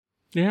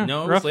Yeah.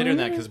 No, it was later than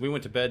that because we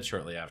went to bed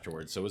shortly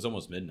afterwards, so it was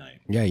almost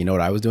midnight. Yeah, you know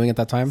what I was doing at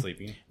that time?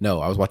 Sleeping?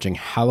 No, I was watching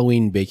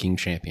Halloween Baking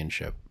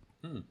Championship.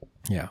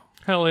 Yeah.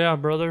 Hell yeah,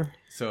 brother.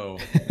 So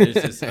there's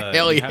this,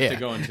 Hell you have yeah. to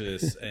go into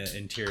this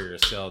interior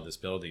cell of this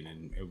building,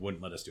 and it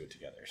wouldn't let us do it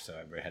together, so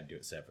I had to do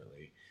it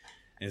separately.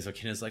 And so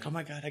Kenna's like, "Oh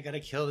my god, I gotta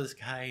kill this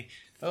guy!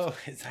 Oh,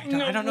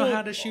 I don't know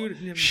how to shoot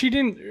him." She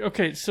didn't.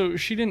 Okay, so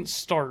she didn't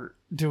start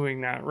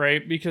doing that,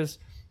 right? Because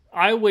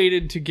I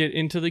waited to get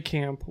into the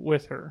camp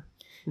with her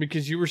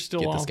because you were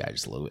still Get off. this guy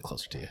just a little bit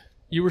closer to you.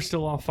 You were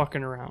still off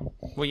fucking around.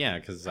 Well, yeah,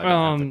 because I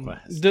don't have the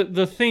quest.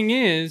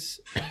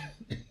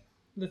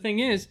 The thing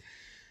is,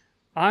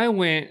 I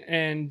went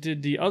and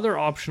did the other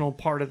optional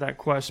part of that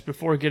quest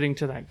before getting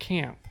to that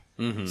camp.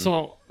 Mm-hmm.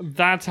 So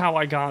that's how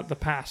I got the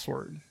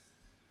password.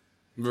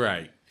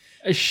 Right.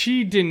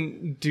 She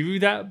didn't do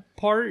that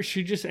part.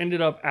 She just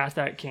ended up at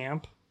that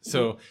camp.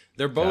 So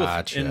they're both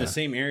Gotcha. in the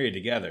same area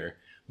together,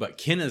 but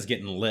Kenna's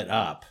getting lit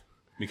up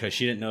because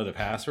she didn't know the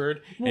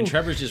password, and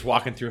Trevor's just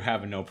walking through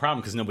having no problem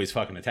because nobody's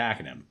fucking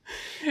attacking him.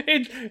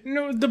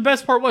 The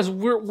best part was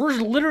we're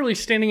literally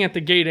standing at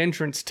the gate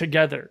entrance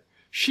together.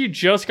 She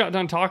just got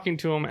done talking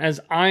to him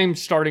as I'm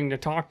starting to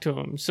talk to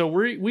him. So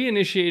we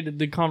initiated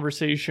the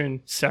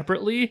conversation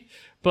separately,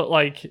 but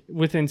like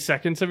within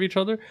seconds of each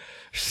other.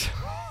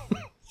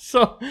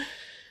 So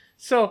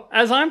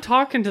as I'm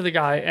talking to the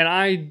guy and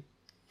I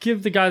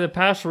give the guy the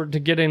password to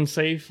get in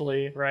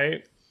safely,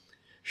 right?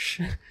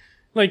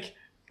 Like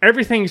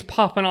everything's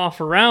popping off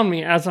around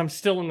me as I'm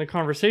still in the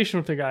conversation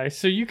with the guy.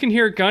 So you can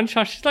hear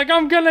gunshots. She's like,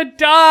 "I'm gonna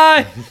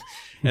die."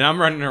 And I'm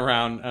running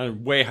around a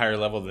way higher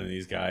level than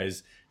these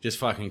guys, just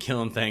fucking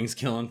killing things.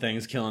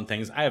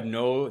 I have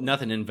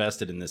nothing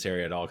invested in this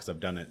area at all because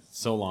I've done it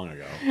so long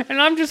ago. And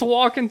I'm just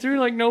walking through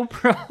like no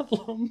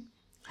problem.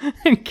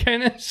 And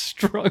Kenna's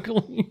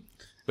struggling.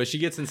 But she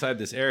gets inside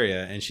this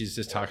area and she's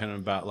just talking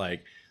about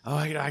like, "Oh,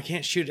 I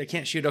can't shoot.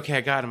 Okay,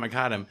 I got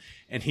him.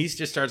 And he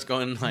just starts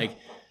going like,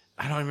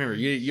 I don't remember.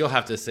 You'll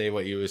have to say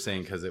what you were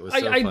saying because it was so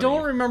funny. I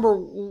don't remember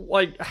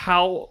like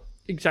how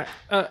exact.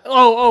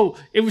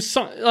 It was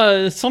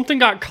something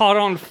got caught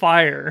on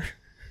fire.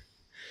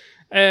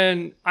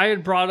 And I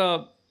had brought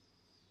up,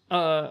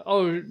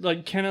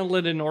 like Kenna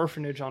lit an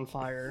orphanage on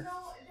fire. No,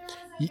 there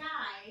was a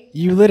guy.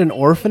 You lit an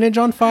orphanage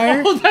on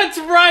fire? Oh, that's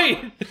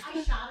right.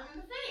 I shot him in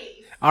the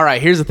face. All right,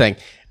 here's the thing.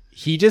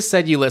 He just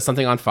said you lit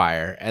something on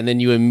fire, and then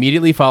you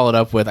immediately followed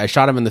up with, "I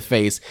shot him in the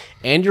face,"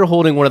 and you're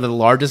holding one of the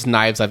largest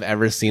knives I've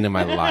ever seen in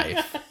my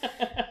life.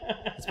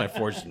 It's my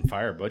forged in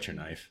fire butcher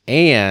knife.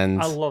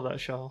 And I love that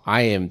show.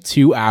 I am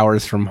 2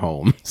 hours from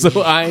home,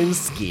 so I'm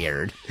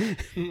scared.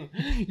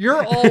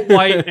 You're all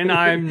white and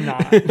I'm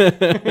not.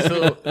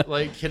 So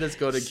like Kenna's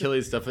go to kill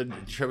his stuff, and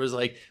Trevor's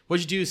like,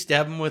 "What'd you do?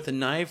 Stab him with a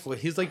knife?"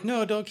 He's like,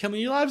 "No, don't kill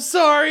me." "I'm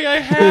sorry, I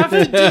have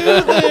to do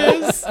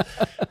this."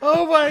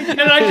 Oh my god!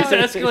 And I just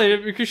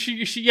escalated because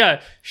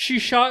she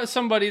shot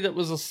somebody that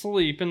was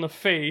asleep in the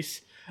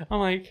face. I'm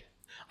like,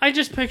 I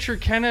just picture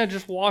Kenna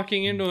just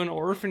walking into an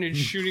orphanage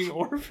shooting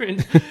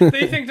orphans.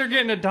 They think they're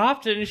getting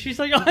adopted, and she's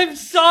like, "I'm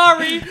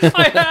sorry,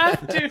 I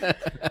have to."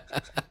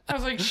 I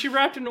was like, she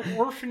wrapped an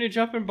orphanage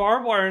up in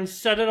barbed wire and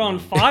set it on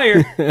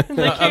fire. And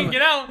they can't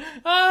get out.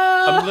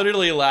 Ah! I'm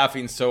literally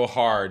laughing so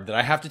hard that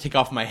I have to take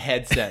off my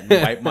headset and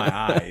wipe my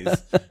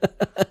eyes.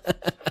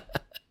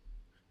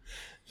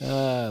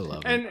 I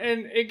love it.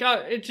 And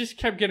it just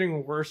kept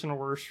getting worse and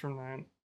worse from that.